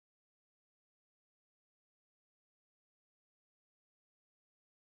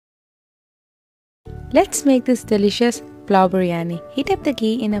Let's make this delicious pulao biryani. Heat up the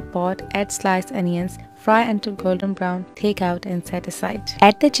ghee in a pot, add sliced onions, fry until golden brown, take out and set aside.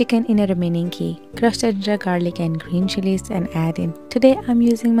 Add the chicken in a remaining ghee, crush ginger, garlic and green chillies and add in. Today I'm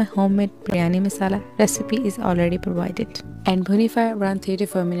using my homemade biryani masala. Recipe is already provided. And bonify around 3 to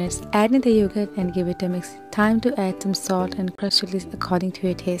 4 minutes. Add in the yogurt and give it a mix. Time to add some salt and crushed chilies according to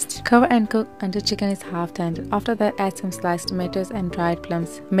your taste. Cover and cook until chicken is half tender. After that add some sliced tomatoes and dried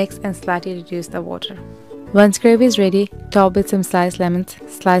plums. Mix and slightly reduce the water. Once gravy is ready, top with some sliced lemons,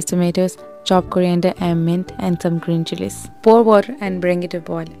 sliced tomatoes, chopped coriander and mint and some green chilies. Pour water and bring it to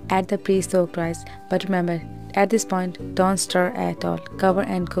boil. Add the pre-soaked rice, but remember, at this point, don't stir at all. Cover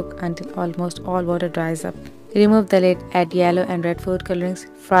and cook until almost all water dries up. Remove the lid, add yellow and red food colorings,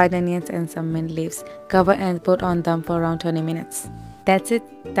 fried onions and some mint leaves. Cover and put on dum for around 20 minutes. That's it,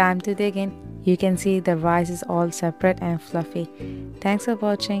 time to dig in. You can see the rice is all separate and fluffy. Thanks for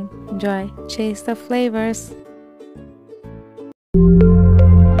watching. Enjoy. Chase the flavors.